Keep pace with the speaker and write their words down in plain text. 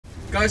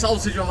Guys, I'll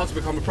teach you how to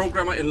become a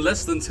programmer in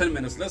less than 10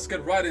 minutes. Let's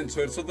get right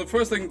into it. So the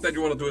first thing that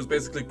you want to do is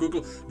basically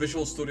Google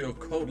Visual Studio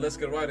Code. Let's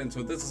get right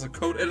into it. This is a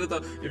code editor.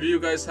 If you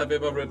guys have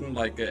ever written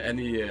like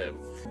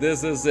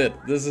this is it.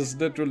 This is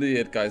literally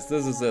it, guys.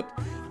 This is it.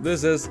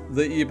 This is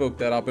the ebook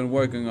that I've been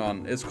working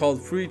on. It's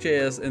called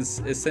Three.js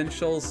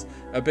Essentials,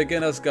 a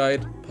Beginner's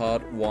Guide,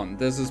 Part 1.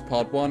 This is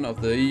Part 1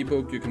 of the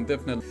ebook. You can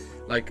definitely,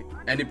 like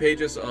any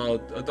pages or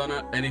done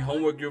any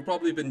homework, you've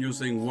probably been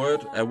using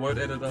a word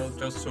editor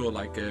just to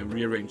like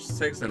rearrange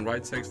text and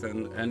write text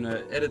and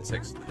edit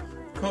text.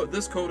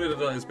 This code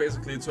editor is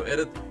basically to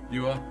edit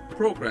your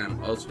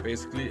program, or to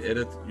basically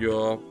edit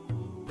your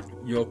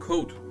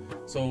code.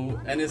 So,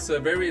 and it's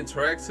very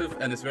interactive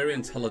and it's very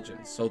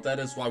intelligent. So that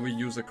is why we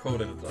use a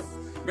code editor.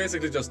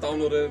 Basically just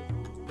download it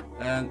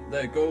and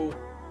there you go.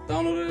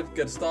 Download it,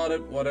 get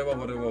started, whatever.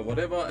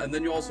 And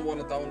then you also want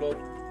to download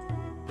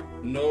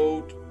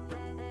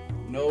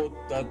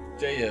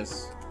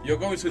Node.js. You're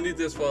going to need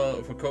this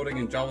for coding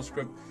in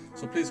JavaScript.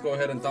 So please go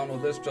ahead and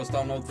download this. Just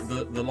download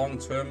the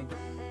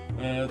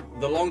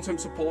long-term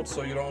support,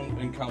 so you don't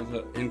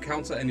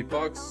encounter any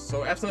bugs.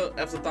 So after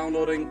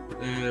downloading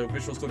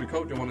Visual Studio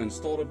Code, you want to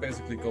install it.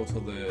 Basically go to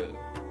the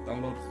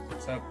download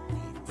tab,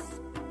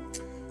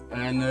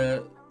 and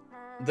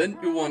then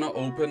you want to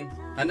open,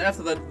 and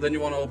after that then you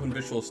want to open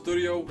Visual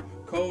Studio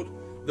Code.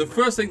 The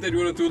first thing that you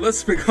want to do,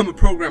 let's become a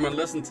programmer in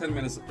less than 10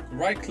 minutes.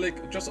 Right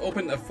click, just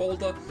open a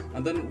folder,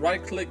 and then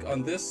right click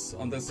on this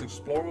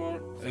Explorer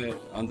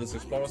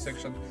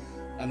section,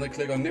 and then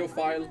click on New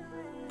File.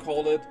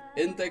 Call it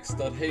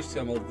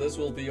index.html. This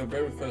will be your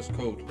very first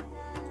code,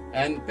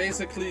 and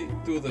basically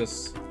do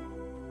this,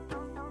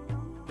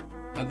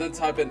 and then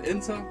type in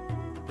enter.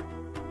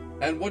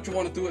 And what you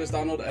want to do is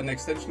download an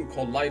extension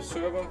called Live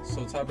Server.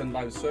 So type in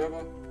Live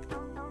Server,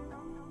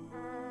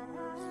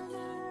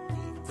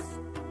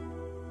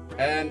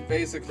 and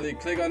basically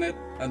click on it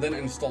and then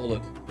install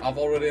it. I've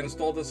already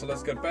installed it, so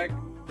let's get back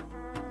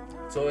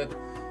to it.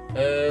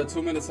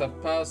 2 minutes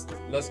have passed.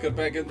 Let's get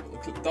back in.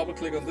 Double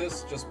click on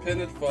this, just pin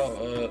it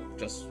for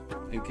just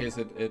in case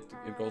it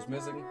goes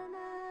missing.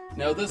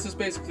 Now this is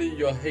basically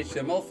your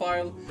HTML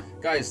file.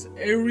 Guys,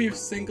 every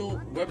single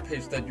web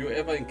page that you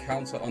ever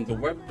encounter on the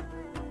web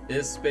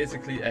is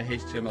basically a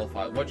HTML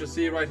file. What you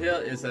see right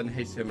here is an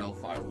HTML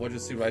file. What you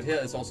see right here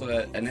is also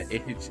an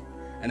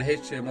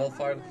HTML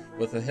file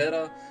with a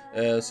header,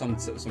 some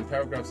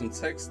paragraphs and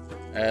text,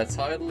 a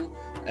title,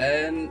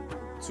 and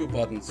 2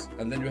 buttons,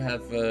 and then you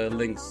have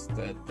links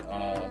that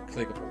are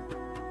clickable.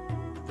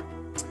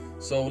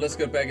 So let's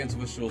get back into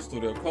Visual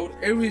Studio Code.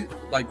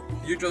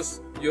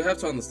 You have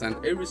to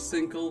understand, every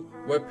single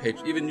web page,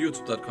 even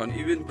youtube.com,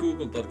 even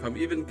google.com,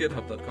 even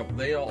github.com,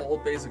 they are all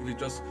basically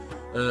just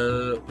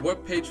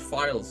web page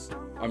files.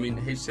 I mean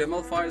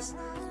HTML files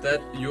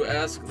that you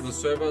ask the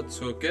server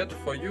to get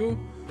for you,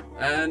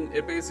 and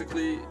it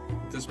basically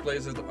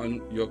displays it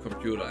on your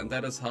computer, and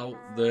that is how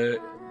the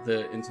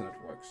internet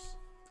works.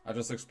 I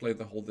just explained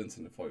the whole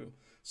internet for you.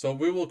 So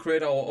we will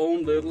create our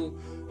own little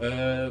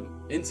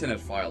internet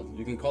file.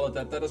 You can call it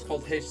that. That is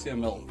called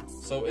HTML.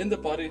 So in the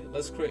body,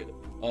 let's create.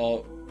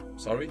 You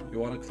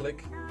want to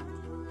click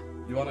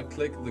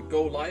the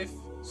Go Live.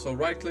 So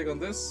right click on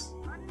this,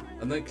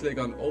 and then click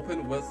on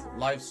Open with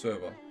Live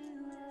Server,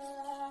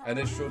 and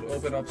it should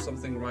open up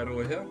something right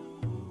over here.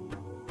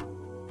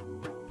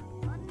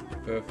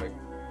 Perfect.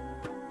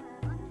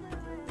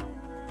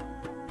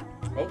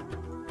 Oh.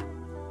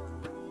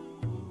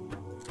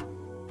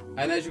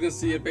 And as you can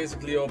see, it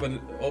basically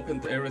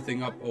opened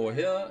everything up over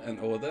here and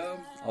over there.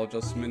 I'll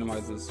just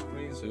minimize the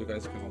screen so you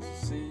guys can also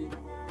see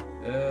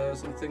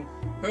something.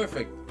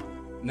 Perfect.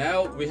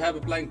 Now we have a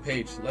blank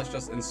page. Let's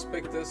just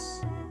inspect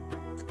this.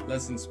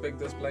 Let's inspect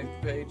this blank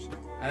page.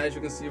 And as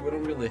you can see, we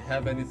don't really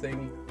have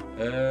anything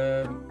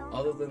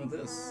other than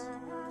this.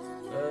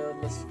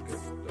 Let's go.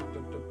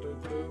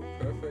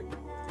 Perfect.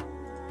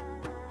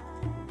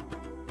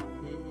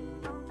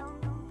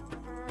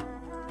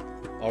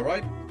 All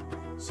right.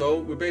 So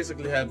we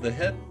basically have the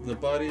head, the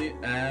body,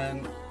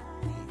 and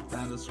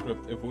the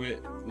script. If we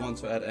want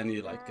to add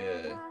any like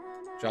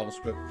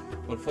JavaScript,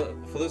 but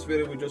for this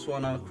video we just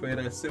want to create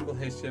a simple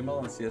HTML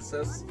and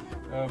CSS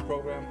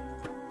program.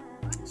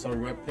 Sorry,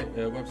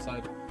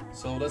 website.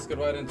 So let's get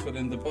right into it.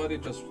 In the body,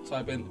 just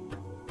type in.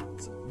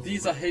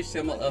 These are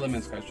HTML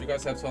elements, guys. You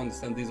guys have to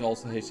understand these are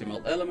also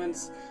HTML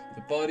elements.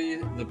 The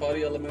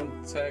body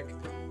element tag,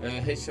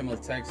 HTML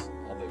tags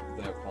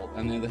they're called.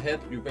 And in the head,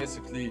 you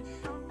basically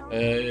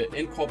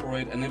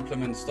incorporate and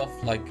implement stuff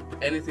like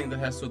anything that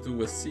has to do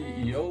with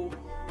CEO.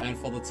 And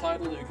for the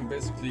title, you can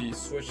basically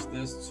switch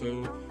this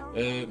to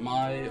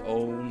my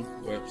own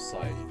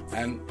website.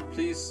 And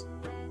please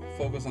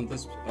focus on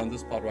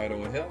this part right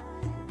over here,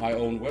 my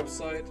own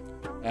website.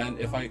 And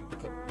if I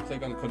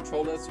click on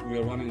Control S, we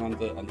are running on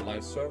the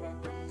live server.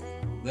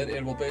 Then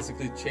it will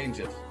basically change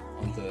it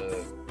on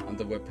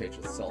the web page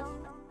itself.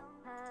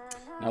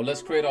 Now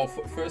let's create our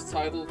first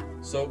title.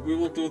 So we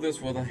will do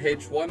this with a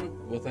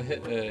H1, with a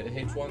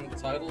H1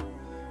 title,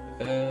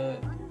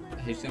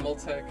 HTML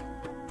tag,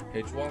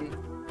 H1.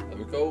 There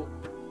we go.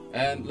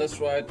 And let's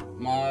write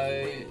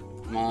my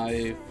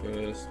my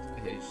first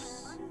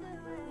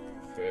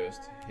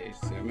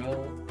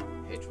HTML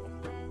H1.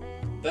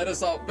 That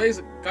is our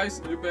basic,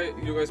 guys.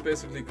 You guys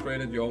basically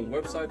created your own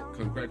website.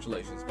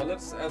 Congratulations. But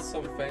let's add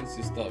some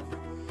fancy stuff.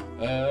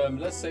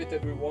 Let's say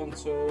that we want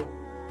to.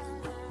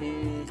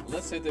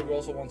 Let's say that we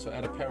also want to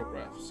add a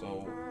paragraph.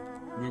 So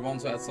we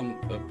want to add some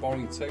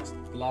boring text.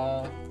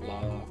 Blah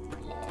blah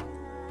blah.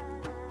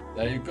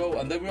 There you go.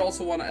 And then we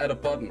also want to add a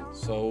button.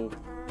 So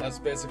that's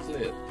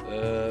basically it.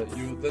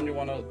 Then you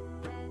want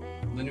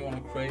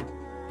to create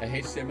a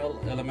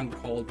HTML element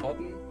called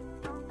button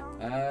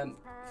and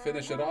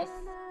finish it off.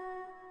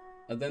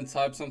 And then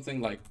type something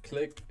like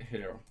click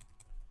here.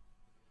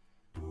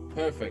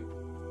 Perfect.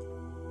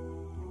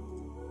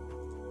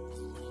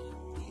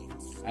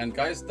 And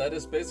guys, that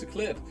is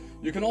basically it.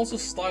 You can also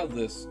style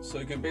this, so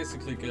you can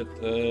basically get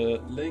a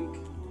link.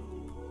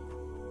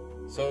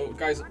 So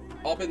guys,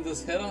 up in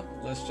this header,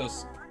 let's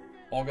just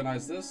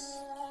organize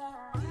this.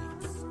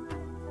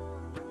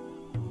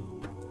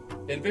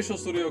 In Visual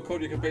Studio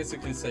Code, you can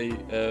basically say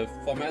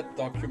format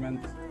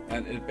document,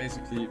 and it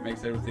basically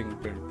makes everything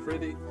very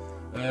pretty.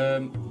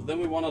 Then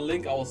we want to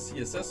link our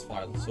CSS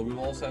file, so we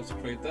will also have to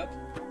create that.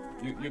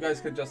 You guys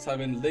can just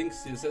type in link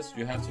CSS.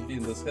 You have to be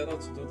in this header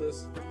to do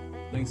this.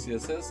 Link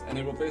CSS, and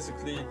it will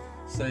basically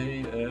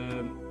say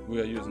we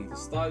are using the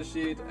style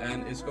sheet,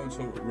 and it's going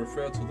to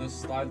refer to this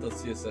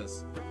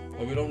style.css.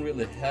 But we don't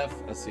really have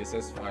a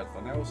CSS file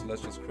for now, so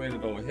let's just create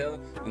it over here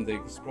in the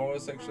Explorer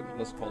section.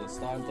 Let's call it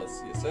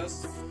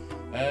style.css.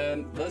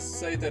 And let's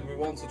say that we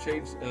want to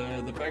change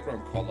the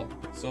background color.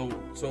 So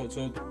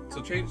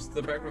to change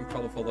the background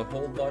color for the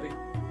whole body,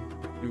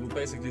 you will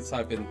basically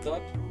type in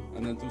dot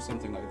and then do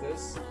something like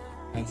this,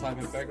 and type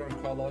in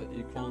background color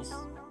equals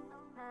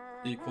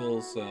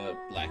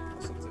black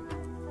or something,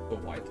 or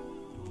white.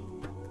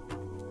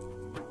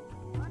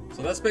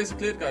 So that's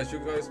basically it, guys. You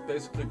guys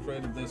basically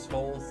created this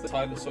whole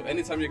title. So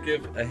anytime you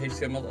give a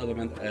HTML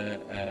element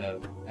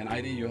an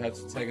ID, you have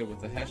to tag it with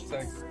the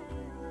hashtag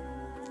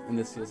in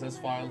the CSS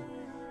file.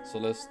 So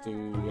let's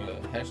do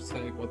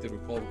hashtag, what did we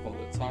call it? We called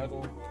it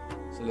title.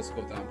 So let's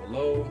go down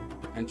below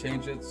and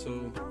change it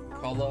to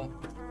color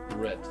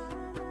red.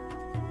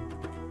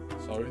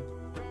 Sorry,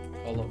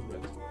 color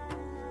red.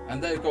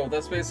 And there you go,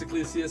 that's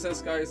basically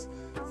CSS, guys.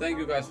 Thank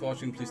you guys for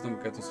watching. Please don't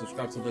forget to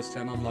subscribe to this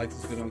channel, like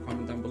this video and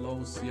comment down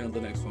below. See you on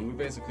the next one. We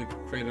basically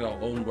created our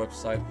own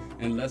website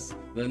in less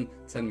than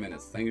 10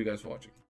 minutes. Thank you guys for watching.